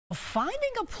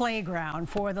Finding a playground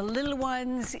for the little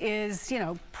ones is,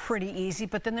 pretty easy,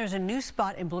 but then there's a new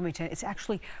spot in Bloomington. It's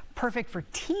actually perfect for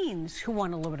teens who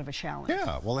want a little bit of a challenge.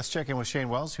 Yeah, well, let's check in with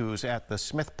Shayne-Wells, who's at the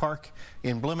Smith Park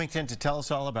in Bloomington, to tell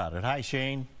us all about it. Hi,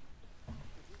 Shayne.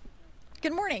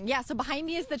 Good morning. Yeah, so behind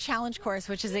me is the challenge course,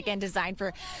 which is again designed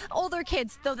for older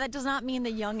kids, though that does not mean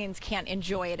the youngins can't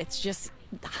enjoy it. It's just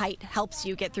height helps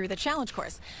you get through the challenge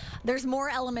course. There's more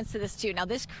elements to this too. Now,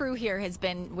 this crew here has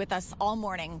been with us all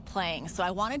morning playing, so I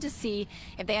wanted to see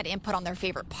if they had input on their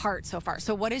favorite part so far.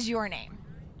 So what is your name?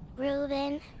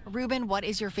 Ruben. Ruben, what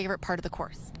is your favorite part of the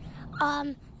course?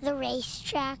 The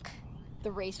racetrack. The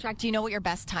racetrack. Do you know what your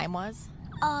best time was?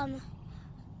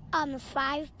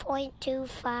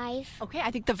 5.25. Okay, I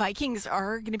think the Vikings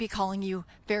are going to be calling you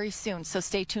very soon, so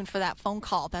stay tuned for that phone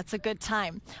call. That's a good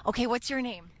time. Okay, what's your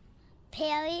name?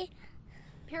 Perry.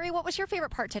 Perry, what was your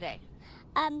favorite part today?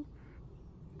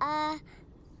 That.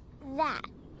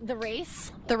 The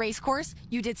race? The race course?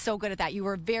 You did so good at that. You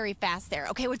were very fast there.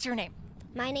 Okay, what's your name?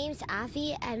 My name's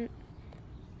Avi, and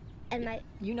my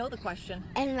You know the question.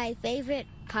 and my favorite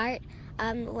part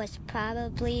was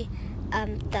probably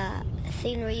the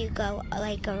thing where you go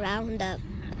like around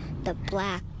the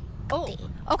black. Oh,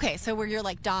 okay, so where you're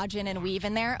like dodging and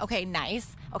weaving there. Okay,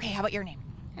 nice. Okay, how about your name?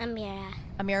 Amira.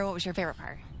 Amira, what was your favorite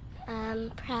part?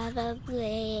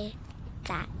 Probably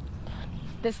that.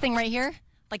 This thing right here?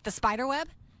 Like the spider web?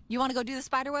 You want to go do the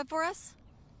spider web for us?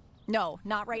 No,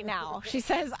 not right now. She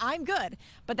says, I'm good.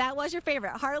 But that was your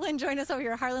favorite. Harlan, join us over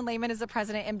here. Harlan Lehman is the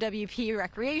president of MWP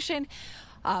Recreation.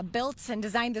 Built and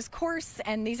designed this course,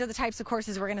 and these are the types of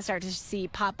courses we're going to start to see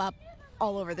pop up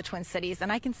all over the Twin Cities,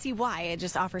 and I can see why. It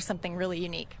just offers something really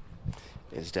unique.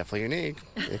 It's definitely unique.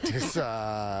 It is.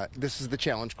 This is the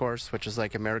challenge course, which is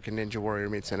like American Ninja Warrior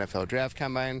meets NFL Draft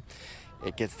Combine.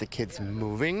 It gets the kids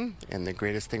moving, and the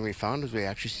greatest thing we found is we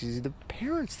actually see the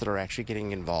parents that are actually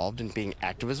getting involved and being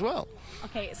active as well.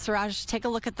 Okay, Suraj, take a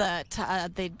look at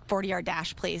the 40-yard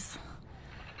dash, please.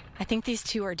 I think these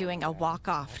two are doing a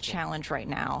walk-off challenge right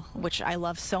now, which I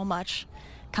love so much.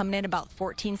 Coming in about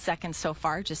 14 seconds so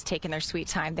far, just taking their sweet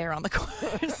time there on the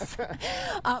course. See,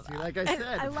 like I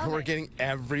said, we're getting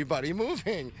everybody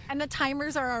moving. And the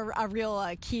timers are a real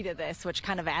key to this, which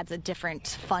kind of adds a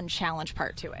different fun challenge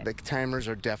part to it. The timers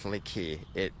are definitely key.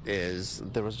 It is.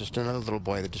 There was just another little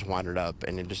boy that just wandered up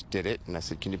and he just did it. And I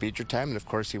said, can you beat your time? And of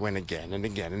course he went again and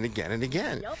again and again and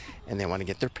again. Yep. And they want to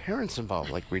get their parents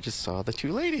involved. Like we just saw the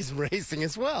two ladies racing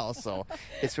as well. So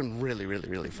it's been really, really,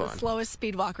 really fun. The slowest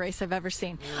speed walk race I've ever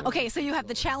seen. Okay, so you have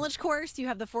the challenge course, you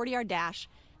have the 40-yard dash.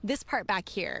 This part back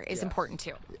here is important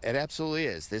too. It absolutely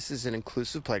is. This is an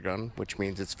inclusive playground, which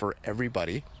means it's for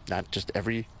everybody, not just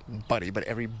everybody, but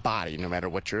everybody, no matter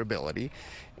what your ability.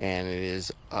 And it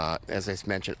is, as I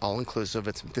mentioned, all inclusive.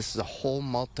 This is a whole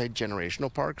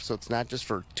multi-generational park, so it's not just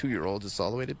for 2-year-olds, it's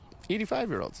all the way to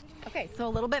 85-year-olds. Okay, so a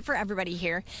little bit for everybody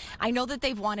here. I know that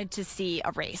they've wanted to see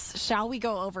a race. Shall we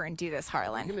go over and do this,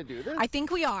 Harlan? We're gonna do this? I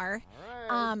think we are.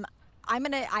 All right. I'm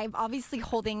obviously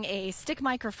holding a stick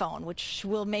microphone, which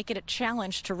will make it a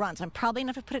challenge to run. So I'm probably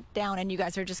going to have to put it down, and you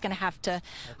guys are just going to have to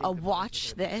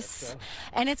watch this.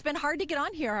 And it's been hard to get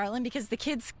on here, Harlan, because the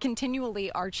kids continually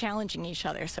are challenging each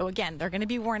other. So again, they're going to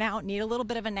be worn out, need a little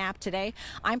bit of a nap today.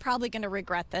 I'm probably going to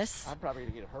regret this. I'm probably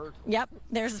going to get hurt. Yep,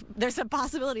 there's a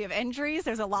possibility of injuries.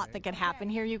 There's a lot that could happen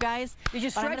here, you guys. Did you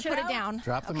But I'm stretch gonna it put it out? down.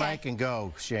 Drop the mic and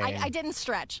go, Shayne. I didn't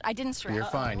stretch. I didn't stretch. You're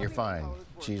fine, you're fine.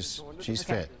 She's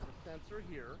fit.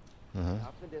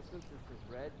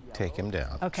 Take him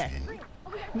down. Okay. Shayne.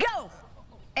 Go!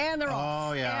 And they're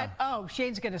off. Oh, yeah. And,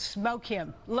 Shane's going to smoke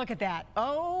him. Look at that.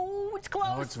 Oh, it's close.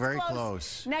 Oh, it's very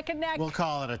close. Neck and neck. We'll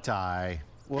call it a tie.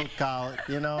 We'll call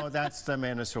it, that's the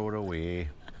Minnesota we.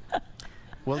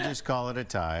 We'll just call it a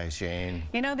tie, Shayne.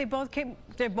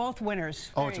 They're both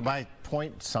winners. Oh, There it's you by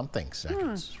point something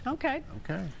seconds. go. Okay.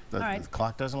 Okay. All right. The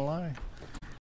clock doesn't lie.